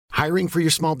Hiring for your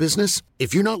small business?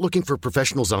 If you're not looking for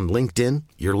professionals on LinkedIn,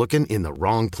 you're looking in the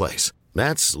wrong place.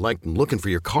 That's like looking for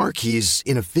your car keys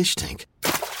in a fish tank.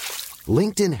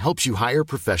 LinkedIn helps you hire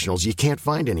professionals you can't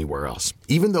find anywhere else,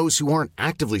 even those who aren't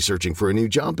actively searching for a new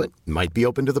job but might be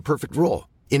open to the perfect role.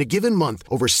 In a given month,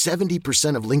 over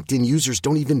 70% of LinkedIn users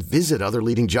don't even visit other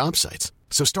leading job sites.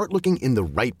 So start looking in the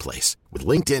right place. With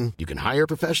LinkedIn, you can hire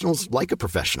professionals like a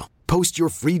professional. Post your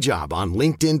free job on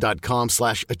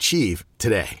linkedin.com/achieve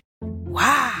today.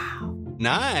 Wow.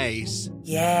 Nice.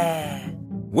 Yeah.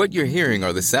 What you're hearing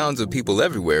are the sounds of people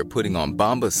everywhere putting on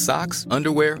Bombas socks,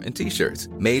 underwear, and T-shirts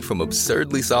made from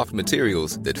absurdly soft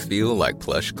materials that feel like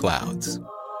plush clouds.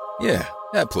 Yeah,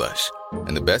 that plush.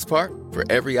 And the best part? For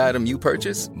every item you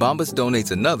purchase, Bombas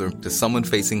donates another to someone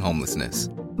facing homelessness.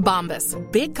 Bombas.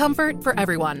 Big comfort for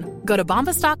everyone. Go to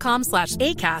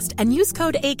bombas.com/ACAST and use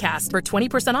code ACAST for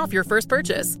 20% off your first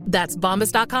purchase. That's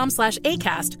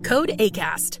bombas.com/ACAST. Code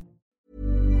ACAST.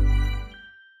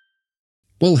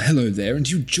 Well, hello there, and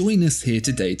you join us here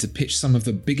today to pitch some of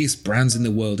the biggest brands in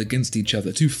the world against each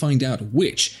other to find out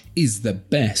which is the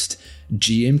best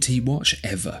GMT watch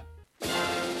ever.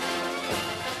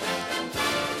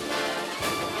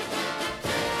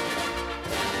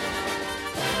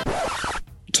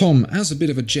 Tom, as a bit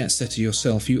of a jet setter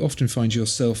yourself, you often find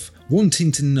yourself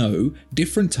wanting to know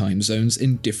different time zones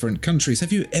in different countries.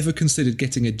 Have you ever considered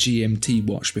getting a GMT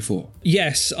watch before?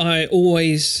 Yes, I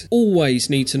always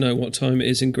need to know what time it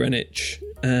is in Greenwich.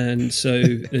 And so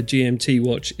the GMT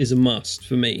watch is a must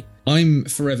for me. I'm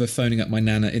forever phoning up my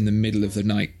nana in the middle of the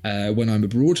night when I'm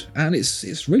abroad, and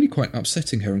it's really quite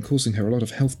upsetting her and causing her a lot of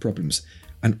health problems.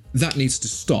 And that needs to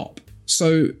stop.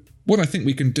 So what I think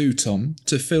we can do, Tom,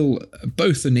 to fill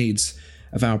both the needs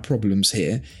of our problems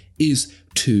here is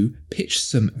to pitch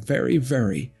some very,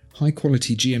 very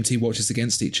high-quality GMT watches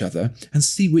against each other and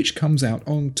see which comes out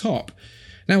on top.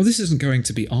 Now, this isn't going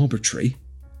to be arbitrary.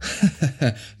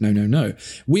 No.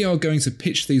 We are going to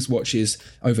pitch these watches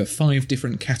over 5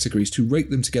 different categories to rate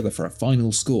them together for a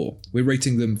final score. We're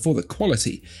rating them for the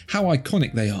quality, how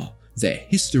iconic they are, their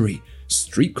history,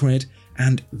 street cred,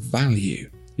 and value.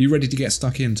 You ready to get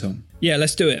stuck in, Tom? Yeah,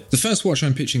 let's do it. The first watch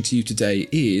I'm pitching to you today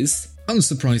is,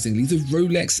 unsurprisingly, the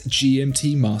Rolex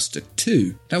GMT Master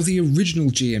 2. Now, the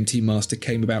original GMT Master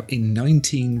came about in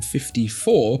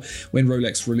 1954 when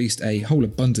Rolex released a whole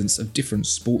abundance of different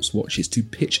sports watches to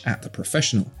pitch at the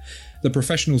professional. The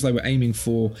professionals they were aiming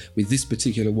for with this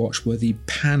particular watch were the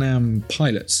Pan Am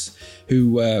pilots,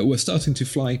 who were starting to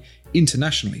fly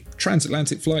internationally.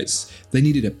 Transatlantic flights, they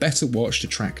needed a better watch to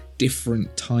track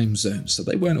different time zones, so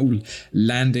they weren't all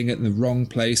landing at the wrong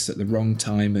place at the wrong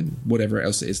time and whatever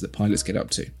else it is that pilots get up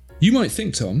to. You might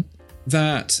think, Tom,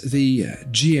 that the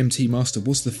GMT Master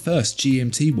was the first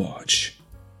GMT watch,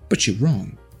 but you're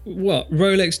wrong. What,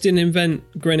 Rolex didn't invent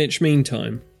Greenwich Mean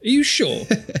Time? Are you sure?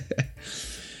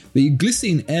 The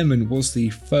Glycine Airman was the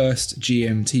first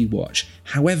GMT watch.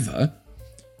 However,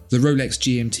 the Rolex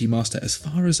GMT Master, as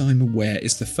far as I'm aware,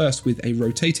 is the first with a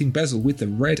rotating bezel with the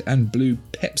red and blue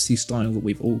Pepsi style that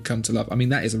we've all come to love. I mean,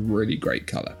 that is a really great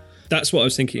colour. That's what I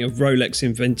was thinking of. Rolex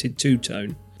invented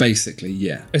two-tone. Basically,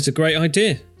 yeah. It's a great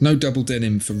idea. No double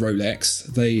denim for Rolex.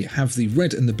 They have the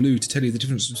red and the blue to tell you the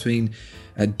difference between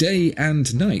day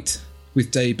and night,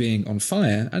 with day being on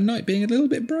fire and night being a little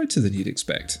bit brighter than you'd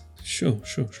expect. Sure.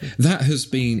 That has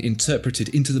been interpreted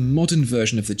into the modern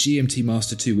version of the GMT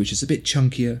Master 2, which is a bit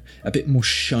chunkier, a bit more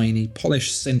shiny,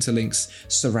 polished centre links,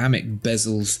 ceramic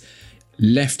bezels,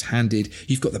 left-handed.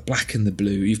 You've got the black and the blue,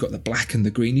 you've got the black and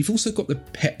the green, you've also got the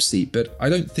Pepsi, but I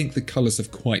don't think the colours have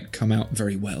quite come out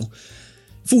very well.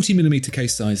 40mm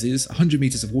case sizes, 100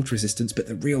 metres of water resistance, but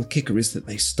the real kicker is that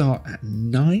they start at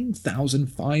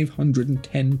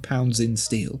 £9,510 in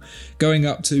steel, going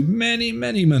up to many,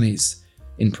 many monies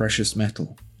in precious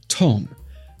metal. Tom,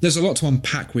 there's a lot to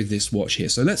unpack with this watch here,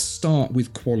 so let's start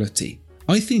with quality.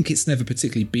 I think it's never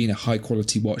particularly been a high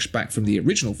quality watch back from the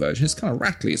original version. It's kind of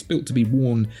rattly, it's built to be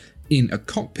worn in a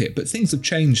cockpit, but things have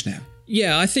changed now.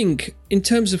 Yeah, I think in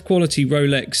terms of quality,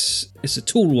 Rolex, it's a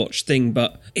tool watch thing,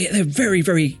 but they're very,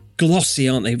 very glossy,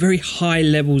 aren't they? Very high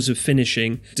levels of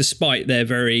finishing, despite their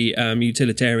very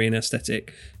utilitarian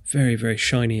aesthetic. Very, very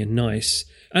shiny and nice.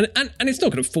 And it's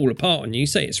not going to fall apart on you. You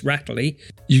say it's rattly.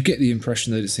 You get the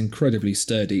impression that it's incredibly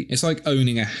sturdy. It's like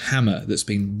owning a hammer that's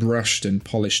been brushed and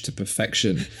polished to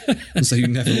perfection. And so you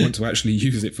never want to actually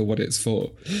use it for what it's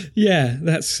for. Yeah,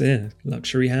 that's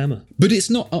luxury hammer. But it's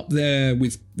not up there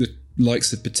with the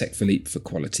likes of Patek Philippe for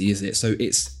quality, is it? So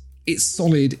it's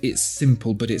solid, it's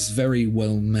simple, but it's very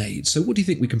well made. So what do you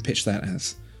think we can pitch that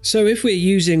as? So if we're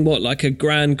using like a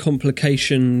grand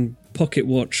complication pocket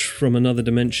watch from another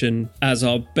dimension as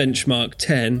our benchmark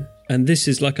 10, and this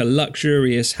is like a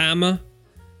luxurious hammer.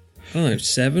 I don't know,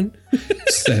 7?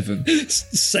 7.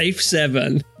 Safe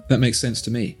 7. That makes sense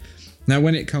to me. Now,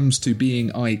 when it comes to being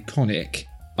iconic,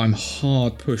 I'm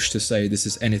hard pushed to say this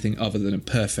is anything other than a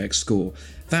perfect score.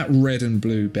 That red and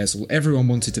blue bezel, everyone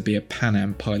wanted to be a Pan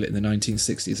Am pilot in the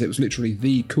 1960s. It was literally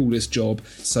the coolest job.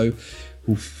 So,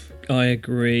 oof. I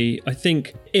agree. I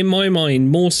think, in my mind,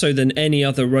 more so than any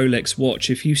other Rolex watch,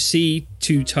 if you see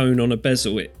two-tone on a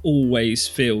bezel, it always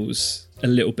feels a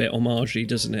little bit homagey,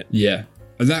 doesn't it? Yeah.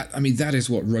 That is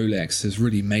what Rolex has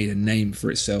really made a name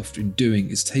for itself in doing,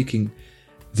 is taking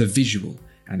the visual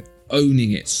and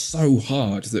owning it so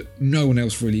hard that no one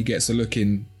else really gets a look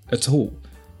in at all.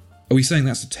 Are we saying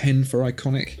that's a 10 for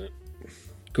iconic?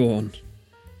 Go on.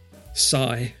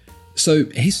 Sigh. So,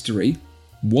 history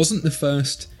wasn't the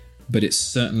first, but it's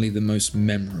certainly the most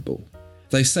memorable.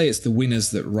 They say it's the winners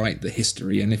that write the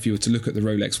history, and if you were to look at the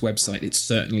Rolex website, it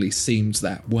certainly seems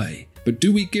that way. But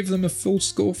do we give them a full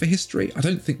score for history? I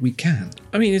don't think we can.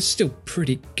 I mean, it's still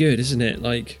pretty good, isn't it?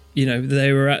 Like, you know,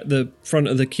 they were at the front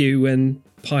of the queue when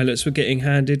pilots were getting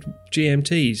handed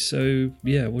GMTs. So,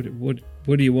 yeah, what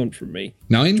do you want from me?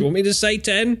 9? Do you want me to say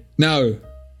 10? No.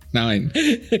 9.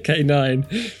 Okay, 9.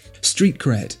 Street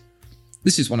cred.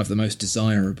 This is one of the most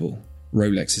desirable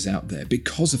Rolexes out there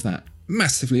because of that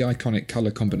massively iconic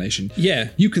colour combination. Yeah.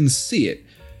 You can see it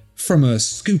from a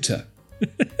scooter.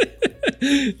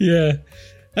 Yeah.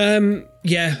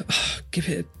 Yeah. Oh, give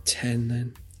it a 10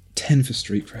 then. 10 for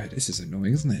street cred. This is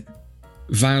annoying, isn't it?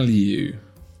 Value.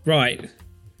 Right.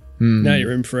 Now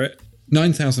you're in for it.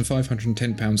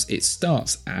 £9,510 it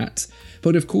starts at,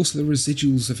 but of course the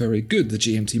residuals are very good. The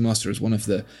GMT Master is one of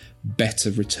the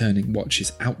better returning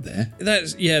watches out there.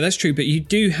 That's true, but you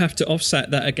do have to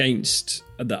offset that against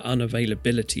the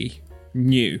unavailability.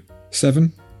 New.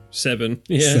 7? 7.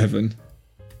 Yeah. 7.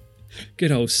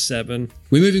 Good old 7.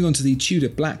 We're moving on to the Tudor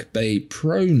Black Bay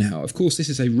Pro now. Of course, this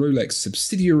is a Rolex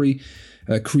subsidiary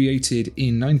created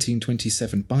in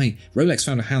 1927 by Rolex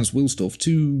founder Hans Wilsdorf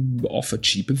to offer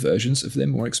cheaper versions of their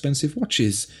more expensive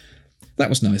watches. That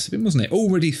was nice of him, wasn't it?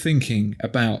 Already thinking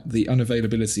about the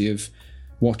unavailability of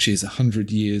watches 100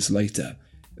 years later.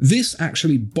 This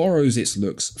actually borrows its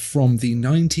looks from the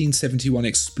 1971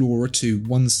 Explorer 2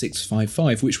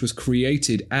 1655, which was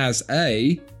created as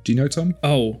a... Do you know, Tom?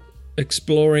 Oh,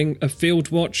 exploring a field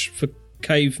watch for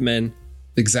cavemen.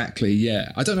 Exactly,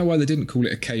 yeah. I don't know why they didn't call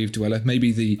it a cave dweller.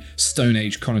 Maybe the Stone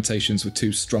Age connotations were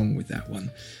too strong with that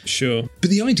one. Sure. But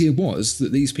the idea was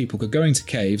that these people could go into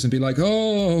caves and be like,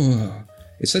 oh,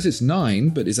 it says it's 9,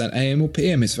 but is that AM or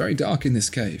PM? It's very dark in this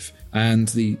cave. And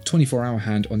the 24-hour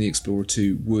hand on the Explorer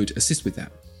 2 would assist with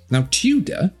that. Now,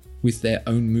 Tudor, with their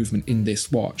own movement in this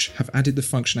watch, have added the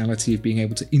functionality of being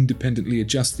able to independently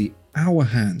adjust the hour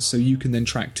hand, so you can then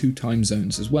track 2 time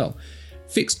zones as well.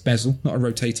 Fixed bezel, not a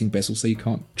rotating bezel, so you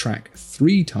can't track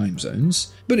 3 time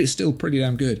zones, but it's still pretty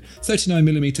damn good.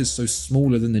 39mm, so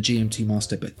smaller than the GMT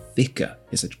Master, but thicker.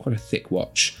 It's quite a thick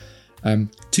watch.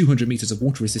 200 meters of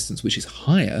water resistance, which is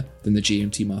higher than the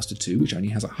GMT Master 2, which only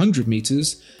has 100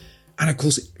 meters. And of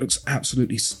course, it looks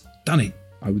absolutely stunning,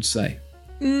 I would say.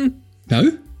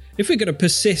 No? If we're going to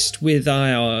persist with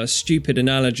our stupid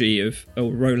analogy of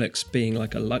Rolex being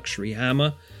like a luxury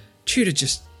hammer, Tudor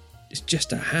is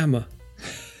just a hammer.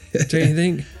 Do you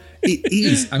think? It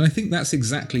is, and I think that's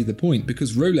exactly the point,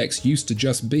 because Rolex used to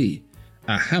just be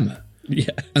a hammer.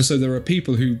 Yeah. And so there are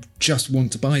people who just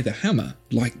want to buy the hammer,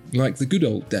 like the good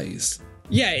old days.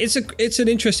 Yeah, it's an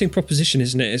interesting proposition,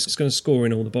 isn't it? It's going to score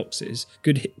in all the boxes.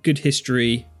 Good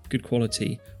history, good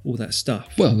quality, all that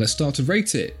stuff. Well, let's start to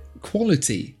rate it.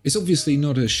 Quality. It's obviously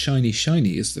not as shiny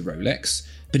as the Rolex,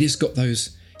 but it's got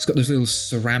those little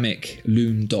ceramic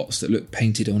lume dots that look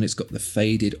painted on. It's got the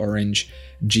faded orange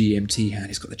GMT hand.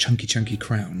 It's got the chunky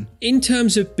crown. In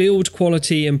terms of build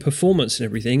quality and performance and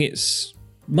everything, it's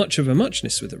much of a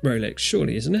muchness with the Rolex,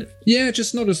 surely, isn't it? Yeah,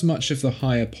 just not as much of the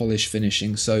higher polish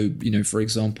finishing. So, for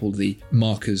example, the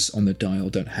markers on the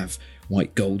dial don't have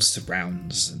white gold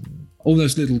surrounds and all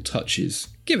those little touches.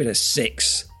 Give it a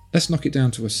 6. Let's knock it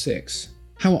down to a 6.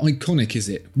 How iconic is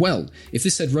it? Well, if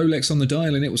this said Rolex on the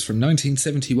dial and it was from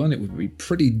 1971, it would be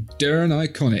pretty darn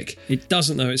iconic. It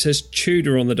doesn't though. It says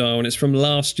Tudor on the dial and it's from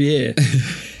last year.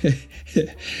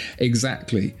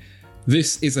 Exactly.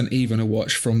 This isn't even a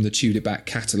watch from the Tudor back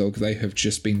catalogue. They have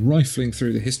just been rifling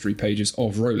through the history pages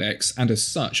of Rolex, and as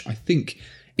such, I think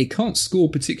it can't score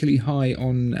particularly high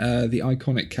on the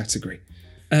iconic category.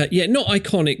 Yeah, not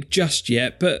iconic just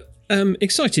yet, but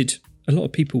excited. A lot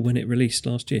of people when it released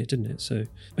last year, didn't it? So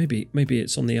maybe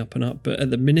it's on the up and up, but at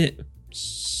the minute,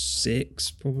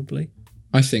 6 probably.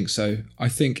 I think so. I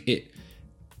think it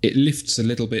lifts a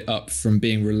little bit up from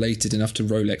being related enough to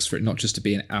Rolex for it not just to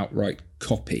be an outright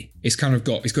copy. It's got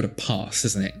a pass,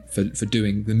 isn't it, for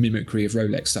doing the mimicry of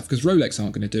Rolex stuff, because Rolex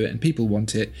aren't going to do it and people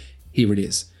want it. Here it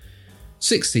is.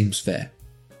 6 seems fair.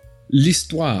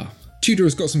 L'Histoire. Tudor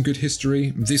has got some good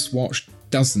history. This watch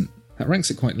doesn't. That ranks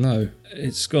it quite low.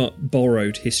 It's got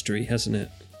borrowed history, hasn't it?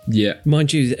 Yeah.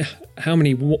 Mind you, how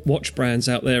many watch brands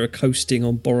out there are coasting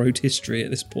on borrowed history at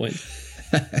this point?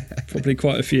 Probably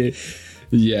quite a few.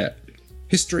 Yeah.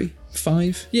 History,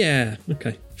 5? Yeah,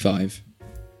 okay. 5.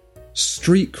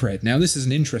 Street cred. Now, this is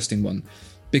an interesting one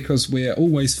because we're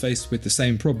always faced with the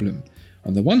same problem.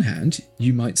 On the one hand,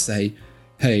 you might say,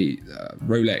 hey,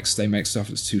 Rolex, they make stuff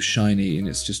that's too shiny and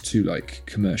it's just too,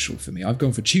 commercial for me. I've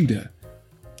gone for Tudor.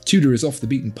 Tudor is off the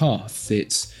beaten path.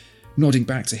 It's nodding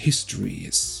back to history.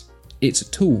 It's a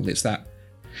tool. It's that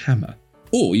hammer.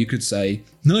 Or you could say,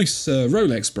 nice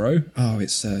Rolex, bro. Oh,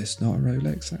 it's not a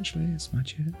Rolex, actually. It's my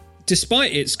Tudor.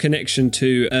 Despite its connection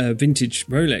to a vintage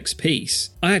Rolex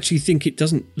piece, I actually think it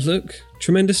doesn't look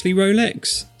tremendously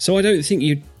Rolex. So I don't think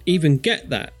you'd even get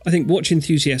that. I think watch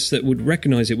enthusiasts that would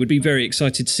recognise it would be very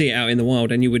excited to see it out in the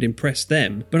wild and you would impress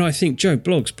them. But I think Joe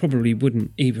Bloggs probably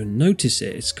wouldn't even notice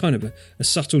it. It's kind of a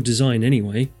subtle design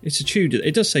anyway. It's a Tudor.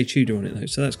 It does say Tudor on it though,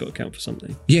 so that's got to count for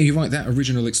something. Yeah, you're right. That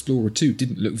original Explorer 2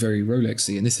 didn't look very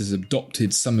Rolexy, and this has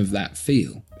adopted some of that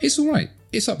feel. It's all right.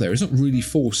 It's up there. It's not really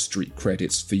for street cred.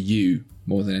 It's for you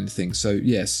more than anything. So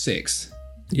yeah, 6.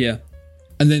 Yeah.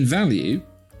 And then value.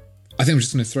 I think I'm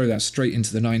just going to throw that straight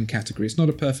into the 9 category. It's not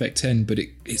a perfect 10, but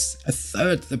it's a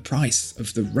third the price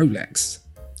of the Rolex.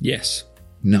 Yes.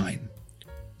 9.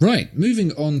 Right,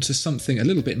 moving on to something a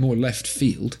little bit more left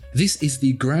field. This is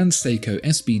the Grand Seiko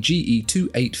SBGE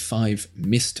 285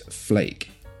 Mist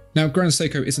Flake. Now, Grand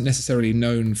Seiko isn't necessarily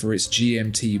known for its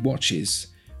GMT watches,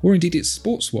 or indeed its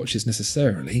sports watches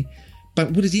necessarily,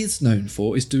 but what it is known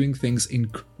for is doing things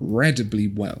incredibly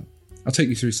well. I'll take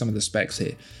you through some of the specs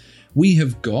here. We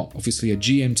have got, obviously, a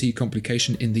GMT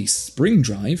complication in the spring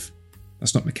drive.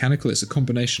 That's not mechanical, it's a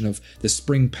combination of the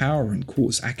spring power and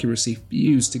quartz accuracy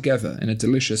fused together in a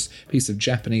delicious piece of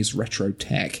Japanese retro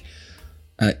tech.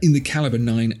 In the caliber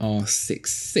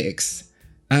 9R66,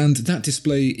 and that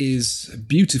display is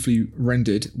beautifully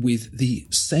rendered with the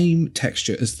same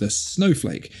texture as the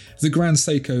Snowflake, the Grand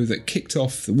Seiko that kicked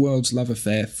off the world's love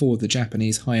affair for the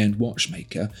Japanese high-end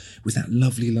watchmaker, with that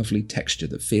lovely, lovely texture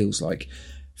that feels like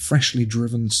freshly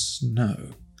driven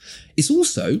snow. It's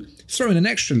also throwing an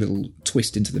extra little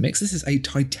twist into the mix. This is a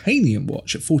titanium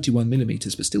watch at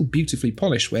 41mm, but still beautifully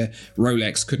polished, where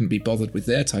Rolex couldn't be bothered with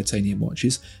their titanium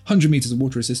watches. 100 meters of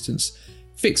water resistance,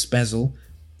 fixed bezel,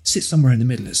 sits somewhere in the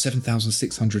middle at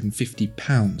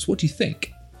 £7,650. What do you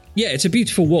think? Yeah, it's a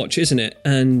beautiful watch, isn't it?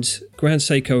 And Grand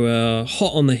Seiko are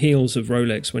hot on the heels of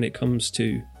Rolex when it comes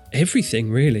to everything,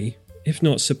 really, if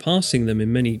not surpassing them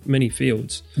in many, many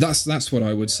fields. That's what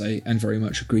I would say, and very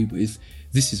much agree with.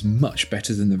 This is much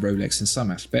better than the Rolex in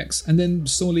some aspects, and then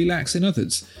sorely lacks in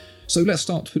others. So let's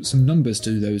start to put some numbers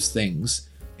to those things.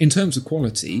 In terms of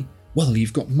quality, well,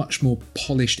 you've got much more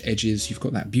polished edges, you've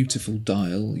got that beautiful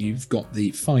dial, you've got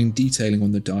the fine detailing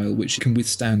on the dial, which can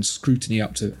withstand scrutiny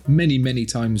up to many, many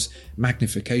times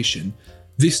magnification.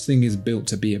 This thing is built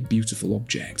to be a beautiful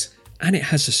object. And it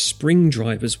has a spring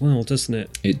drive as well, doesn't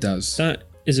it? It does. That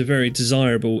is a very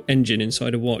desirable engine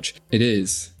inside a watch. It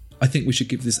is. I think we should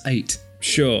give this 8.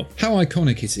 Sure. How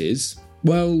iconic it is?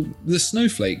 Well, the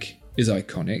Snowflake is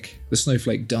iconic, the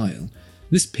Snowflake dial.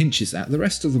 This pinches that. The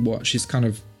rest of the watch is kind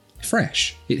of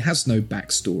fresh. It has no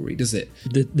backstory, does it?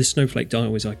 The Snowflake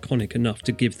dial is iconic enough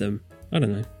to give them,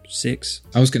 6.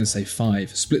 I was going to say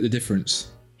 5. Split the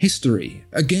difference. History.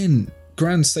 Again,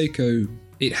 Grand Seiko,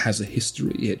 it has a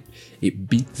history. It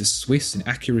beat the Swiss in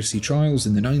accuracy trials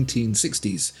in the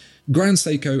 1960s. Grand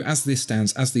Seiko, as this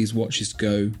stands, as these watches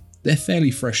go, they're fairly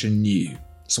fresh and new.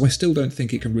 So I still don't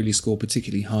think it can really score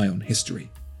particularly high on history.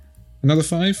 Another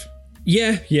 5?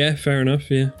 Yeah, fair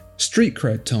enough, yeah. Street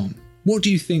cred, Tom. What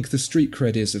do you think the street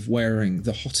cred is of wearing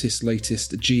the hottest,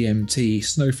 latest GMT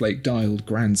Snowflake-dialed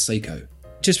Grand Seiko?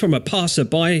 Just from a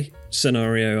passer-by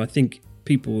scenario, I think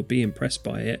people would be impressed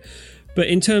by it. But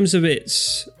in terms of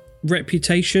its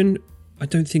reputation, I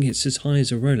don't think it's as high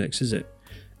as a Rolex, is it?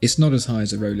 It's not as high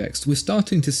as a Rolex. We're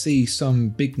starting to see some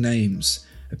big names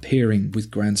appearing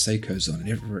with Grand Seikos on, and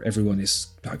everyone is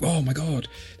like, oh my god,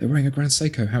 they're wearing a Grand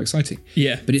Seiko, how exciting.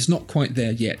 Yeah. But it's not quite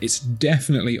there yet. It's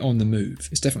definitely on the move.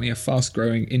 It's definitely a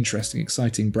fast-growing, interesting,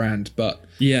 exciting brand, but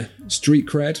yeah, street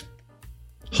cred,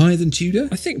 higher than Tudor?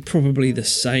 I think probably the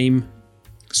same.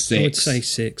 6. I would say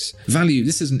 6. Value,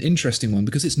 this is an interesting one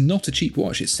because it's not a cheap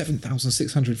watch. It's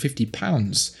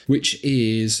 £7,650, which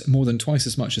is more than twice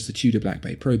as much as the Tudor Black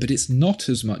Bay Pro, but it's not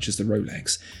as much as the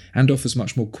Rolex and offers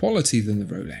much more quality than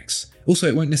the Rolex. Also,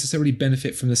 it won't necessarily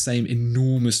benefit from the same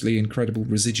enormously incredible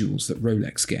residuals that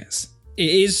Rolex gets. It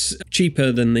is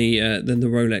cheaper than the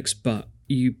Rolex, but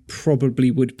you probably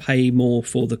would pay more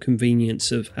for the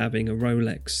convenience of having a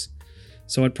Rolex.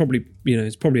 So I'd probably,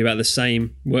 it's probably about the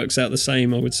same. Works out the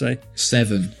same, I would say.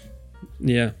 7.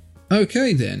 Yeah.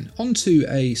 Okay then, on to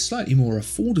a slightly more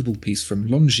affordable piece from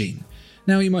Longines.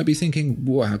 Now you might be thinking,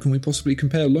 well, how can we possibly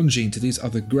compare Longines to these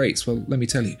other greats? Well, let me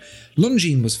tell you.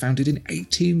 Longines was founded in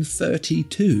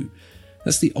 1832.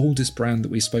 That's the oldest brand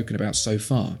that we've spoken about so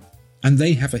far. And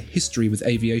they have a history with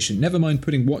aviation, never mind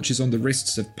putting watches on the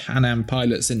wrists of Pan Am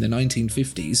pilots in the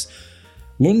 1950s.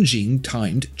 Longines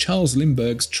timed Charles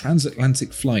Lindbergh's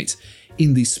transatlantic flight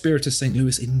in the Spirit of St.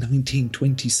 Louis in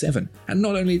 1927. And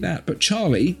not only that, but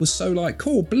Charlie was so like,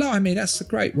 cool, blimey, that's a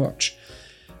great watch.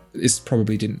 It's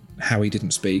probably how he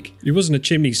didn't speak. It wasn't a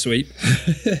chimney sweep.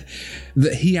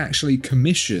 That he actually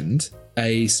commissioned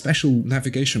a special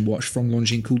navigation watch from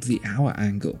Longines called the Hour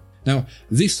Angle. Now,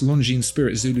 this Longines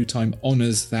Spirit Zulu time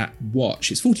honours that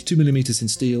watch. It's 42mm in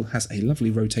steel, has a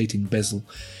lovely rotating bezel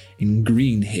in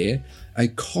green here, a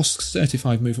COSC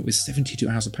certified movement with 72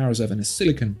 hours of power reserve and a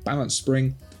silicon balance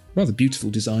spring, rather beautiful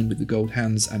design with the gold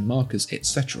hands and markers,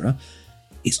 etc.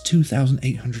 It's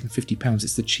 £2,850.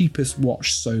 It's the cheapest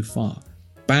watch so far.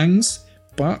 Bangs,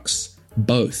 bucks,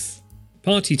 both.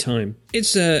 Party time.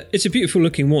 It's a beautiful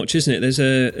looking watch, isn't it?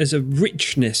 There's a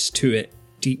richness to it.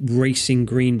 Deep racing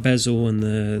green bezel and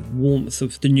the warmth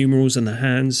of the numerals and the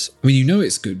hands. I mean, you know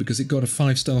it's good because it got a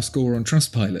 5-star score on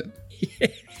Trustpilot.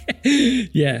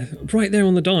 Yeah, right there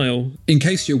on the dial. In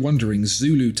case you're wondering,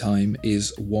 Zulu time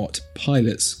is what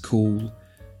pilots call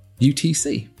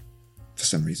UTC for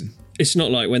some reason. It's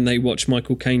not like when they watch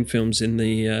Michael Caine films in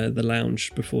the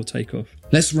lounge before takeoff.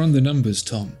 Let's run the numbers,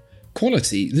 Tom.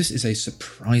 Quality, this is a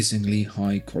surprisingly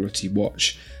high quality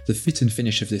watch. The fit and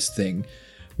finish of this thing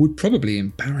would probably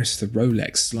embarrass the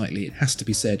Rolex slightly, it has to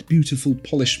be said. Beautiful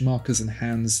polished markers and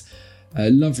hands, a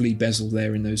lovely bezel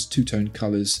there in those two-tone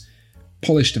colours,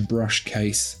 polished and brushed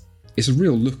case. It's a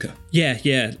real looker. Yeah.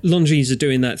 Longines are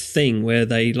doing that thing where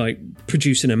they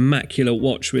produce an immaculate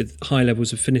watch with high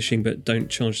levels of finishing but don't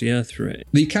charge the earth for it.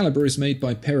 The caliber is made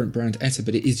by parent brand Etta,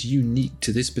 but it is unique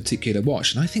to this particular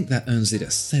watch, and I think that earns it a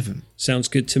 7. Sounds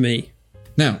good to me.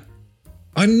 Now,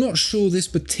 I'm not sure this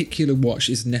particular watch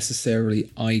is necessarily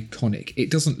iconic.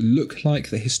 It doesn't look like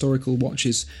the historical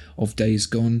watches of days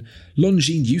gone.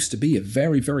 Longines used to be a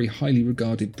very, very highly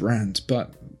regarded brand,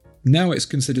 but now it's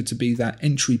considered to be that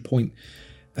entry point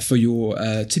for your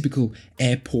typical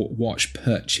airport watch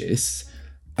purchase.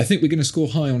 I think we're going to score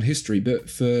high on history, but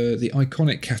for the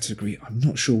iconic category, I'm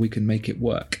not sure we can make it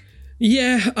work.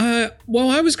 Yeah, well,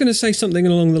 I was going to say something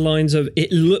along the lines of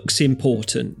it looks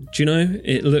important. Do you know?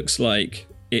 It looks like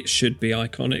it should be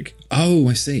iconic. Oh,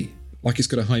 I see. Like it's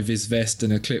got a high-vis vest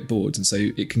and a clipboard, and so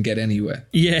it can get anywhere.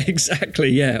 Yeah, exactly,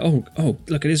 yeah. Oh,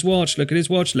 look at his watch,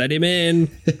 let him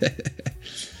in.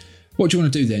 What do you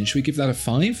want to do then? Should we give that a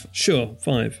 5? Sure,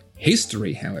 5.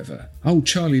 History, however. Old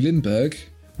Charlie Lindbergh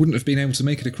wouldn't have been able to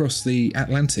make it across the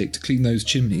Atlantic to clean those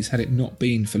chimneys had it not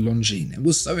been for Longines, and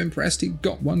was so impressed he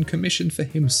got one commissioned for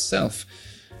himself.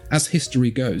 As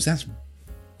history goes, that's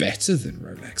better than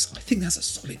Rolex. I think that's a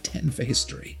solid 10 for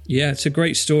history. Yeah, it's a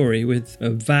great story with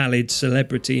a valid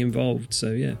celebrity involved,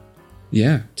 so yeah.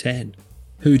 Yeah. 10.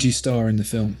 Who would you star in the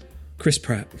film? Chris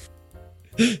Pratt.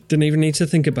 Didn't even need to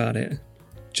think about it.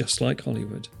 Just like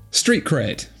Hollywood. Street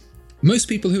cred. Most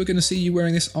people who are going to see you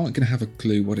wearing this aren't going to have a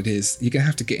clue what it is. You're going to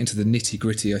have to get into the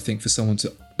nitty-gritty, I think, for someone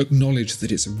to acknowledge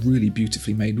that it's a really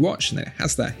beautifully made watch and that it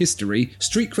has that history.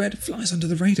 Street cred flies under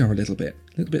the radar a little bit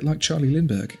like Charlie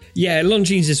Lindbergh. Yeah,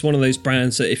 Longines is one of those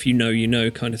brands that if you know, you know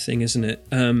kind of thing, isn't it?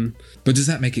 But does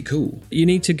that make it cool? You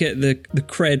need to get the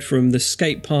cred from the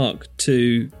skate park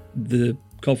to the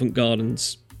Covent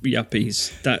Gardens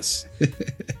yuppies. That's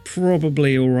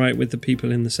probably all right with the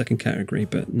people in the second category,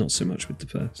 but not so much with the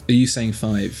first. Are you saying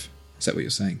 5? Is that what you're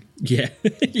saying? Yeah.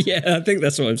 Yeah, I think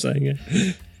that's what I'm saying,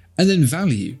 yeah. And then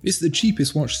value. It's the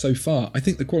cheapest watch so far. I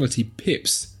think the quality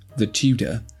pips the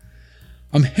Tudor.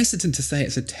 I'm hesitant to say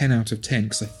it's a 10 out of 10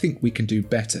 because I think we can do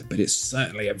better, but it's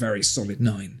certainly a very solid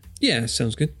 9. Yeah,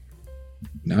 sounds good.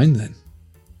 9 then.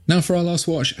 Now for our last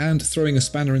watch, and throwing a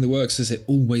spanner in the works as it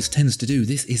always tends to do,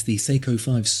 this is the Seiko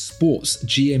 5 Sports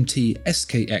GMT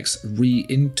SKX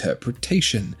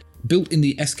reinterpretation. Built in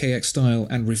the SKX style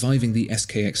and reviving the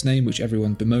SKX name, which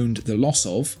everyone bemoaned the loss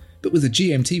of But with a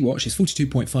GMT watch, it's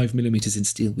 42.5mm in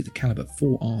steel with the caliber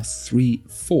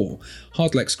 4R34.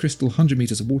 Hardlex crystal, 100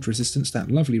 metres of water resistance,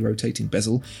 that lovely rotating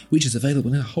bezel, which is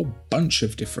available in a whole bunch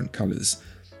of different colours.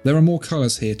 There are more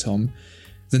colours here, Tom,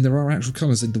 than there are actual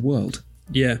colours in the world.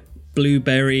 Yeah,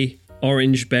 blueberry,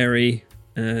 orange berry,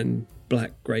 and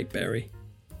black grapeberry.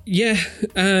 Yeah,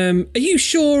 are you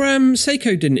sure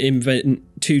Seiko didn't invent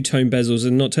two-tone bezels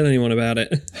and not tell anyone about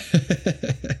it?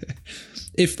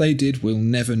 If they did, we'll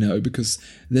never know because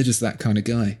they're just that kind of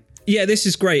guy. Yeah, this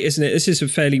is great, isn't it? This is a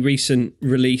fairly recent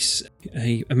release,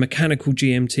 a mechanical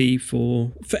GMT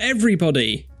for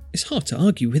everybody. It's hard to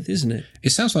argue with, isn't it? It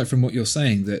sounds like from what you're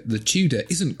saying that the Tudor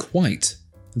isn't quite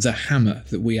the hammer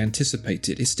that we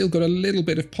anticipated. It's still got a little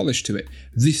bit of polish to it.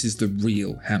 This is the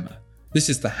real hammer. This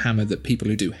is the hammer that people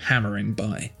who do hammering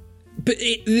buy. But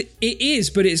it is,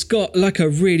 but it's got like a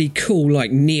really cool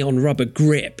like neon rubber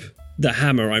grip. The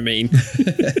hammer, I mean.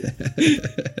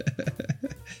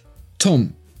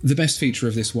 Tom, the best feature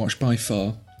of this watch by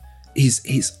far is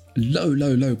its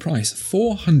low price,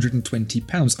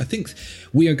 £420. I think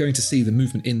we are going to see the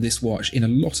movement in this watch in a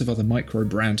lot of other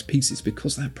micro-brand pieces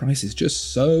because that price is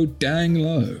just so dang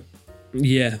low.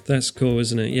 Yeah, that's cool,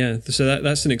 isn't it? Yeah, so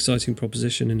that's an exciting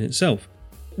proposition in itself.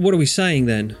 What are we saying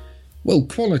then? Well,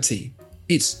 quality.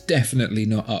 It's definitely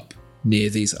not up near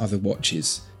these other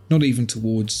watches. Not even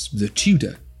towards the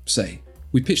Tudor, say.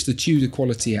 We pitched the Tudor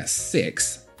quality at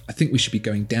 6. I think we should be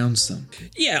going down some.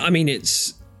 Yeah, I mean,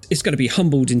 it's going to be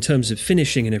humbled in terms of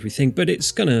finishing and everything, but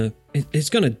it's gonna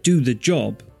do the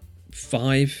job.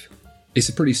 5. It's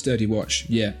a pretty sturdy watch,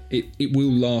 yeah. It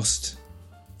will last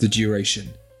the duration.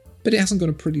 But it hasn't got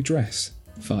a pretty dress.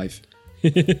 5.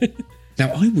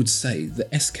 Now, I would say the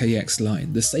SKX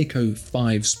line, the Seiko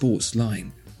 5 Sports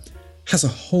line, has a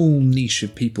whole niche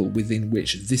of people within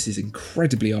which this is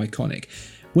incredibly iconic.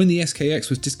 When the SKX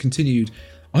was discontinued,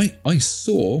 I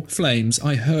saw flames,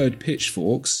 I heard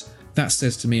pitchforks. That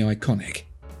says to me iconic.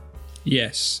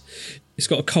 Yes. It's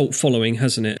got a cult following,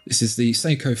 hasn't it? This is the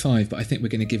Seiko 5, but I think we're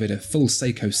going to give it a full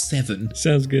Seiko 7.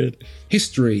 Sounds good.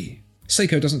 History.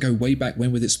 Seiko doesn't go way back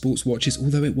when with its sports watches,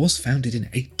 although it was founded in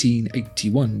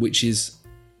 1881, which is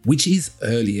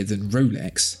earlier than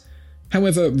Rolex.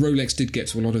 However, Rolex did get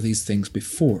to a lot of these things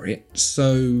before it,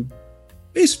 so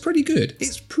it's pretty good.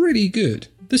 It's pretty good.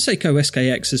 The Seiko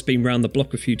SKX has been round the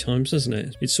block a few times, hasn't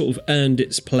it? It's sort of earned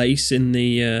its place in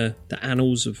the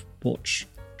annals of watch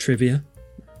trivia.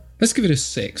 Let's give it a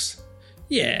 6.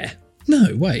 Yeah.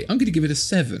 No, wait, I'm going to give it a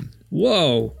 7.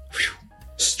 Whoa. Whew.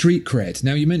 Street cred.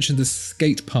 Now, you mentioned the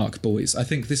skate park boys. I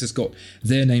think this has got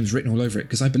their names written all over it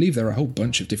because I believe there are a whole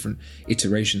bunch of different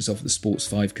iterations of the Sports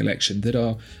 5 collection that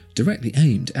are directly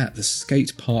aimed at the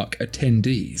skate park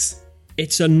attendees.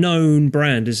 It's a known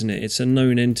brand, isn't it? It's a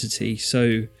known entity.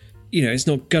 So, it's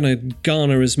not going to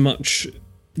garner as much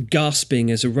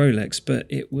gasping as a Rolex, but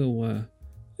it will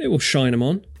shine them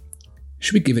on.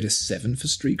 Should we give it a 7 for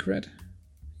street cred?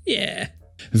 Yeah.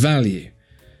 Value.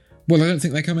 Well, I don't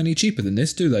think they come any cheaper than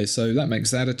this, do they? So that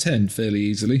makes that a 10 fairly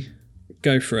easily.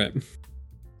 Go for it.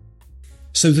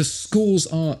 So the scores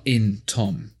are in,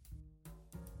 Tom.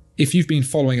 If you've been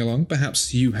following along,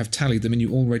 perhaps you have tallied them and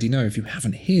you already know. If you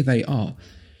haven't, here they are.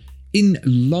 In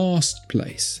last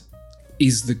place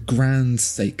is the Grand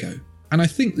Seiko. And I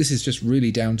think this is just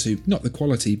really down to not the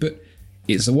quality, but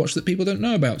it's a watch that people don't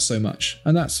know about so much,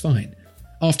 and that's fine.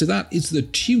 After that is the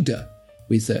Tudor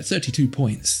with 32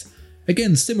 points.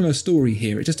 Again, similar story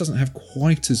here. It just doesn't have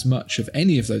quite as much of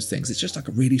any of those things. It's just like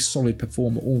a really solid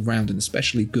performer all round and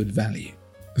especially good value.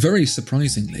 Very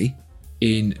surprisingly,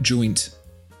 in joint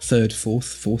third, fourth,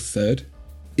 third,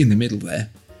 in the middle there,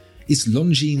 is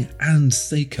Longines and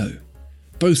Seiko.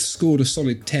 Both scored a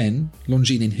solid 10,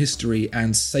 Longines in history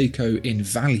and Seiko in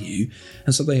value,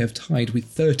 and so they have tied with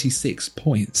 36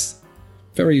 points.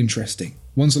 Very interesting.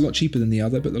 One's a lot cheaper than the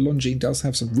other, but the Longines does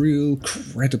have some real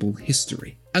credible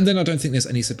history. And then I don't think there's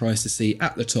any surprise to see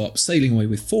at the top, sailing away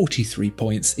with 43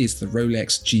 points, is the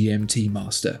Rolex GMT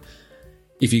Master.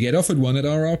 If you get offered one at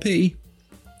RRP,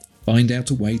 find out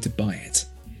a way to buy it.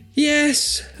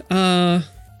 Yes, the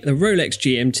Rolex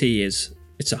GMT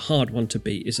it's a hard one to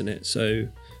beat, isn't it? So,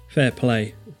 fair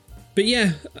play. But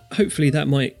yeah, hopefully that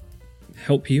might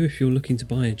help you if you're looking to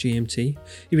buy a GMT.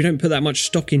 If you don't put that much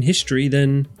stock in history,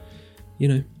 then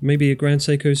maybe a Grand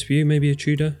Seiko's for you, maybe a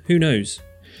Tudor, who knows?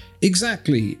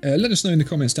 Exactly. Let us know in the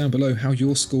comments down below how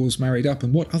your scores married up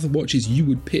and what other watches you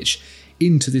would pitch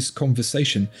into this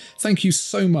conversation. Thank you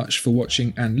so much for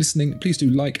watching and listening. Please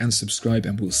do like and subscribe,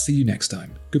 and we'll see you next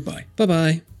time. Goodbye.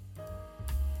 Bye-bye.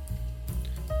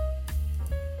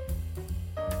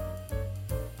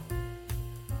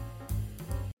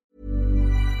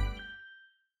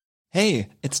 Hey,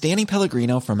 it's Danny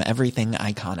Pellegrino from Everything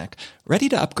Iconic. Ready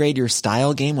to upgrade your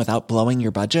style game without blowing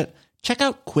your budget? Check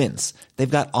out Quince. They've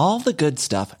got all the good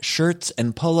stuff, shirts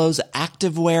and polos,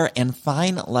 activewear, and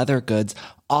fine leather goods,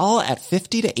 all at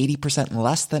 50 to 80%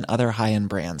 less than other high-end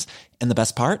brands. And the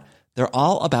best part? They're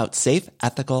all about safe,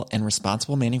 ethical, and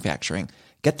responsible manufacturing.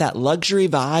 Get that luxury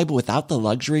vibe without the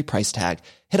luxury price tag.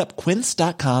 Hit up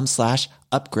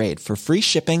quince.com/upgrade for free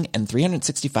shipping and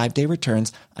 365-day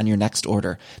returns on your next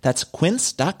order. That's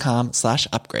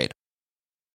quince.com/upgrade.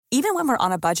 Even when we're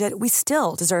on a budget, we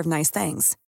still deserve nice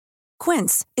things.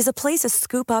 Quince is a place to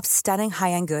scoop up stunning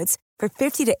high-end goods for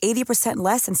 50 to 80%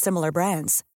 less than similar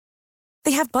brands.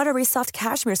 They have buttery soft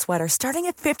cashmere sweaters starting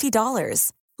at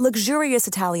 $50, luxurious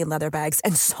Italian leather bags,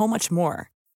 and so much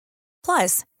more.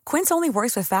 Plus, Quince only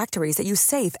works with factories that use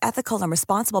safe, ethical, and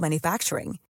responsible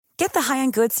manufacturing. Get the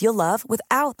high-end goods you'll love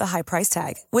without the high price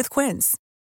tag with Quince.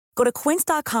 Go to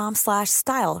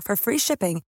quince.com/style for free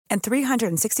shipping and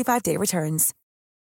 365-day returns.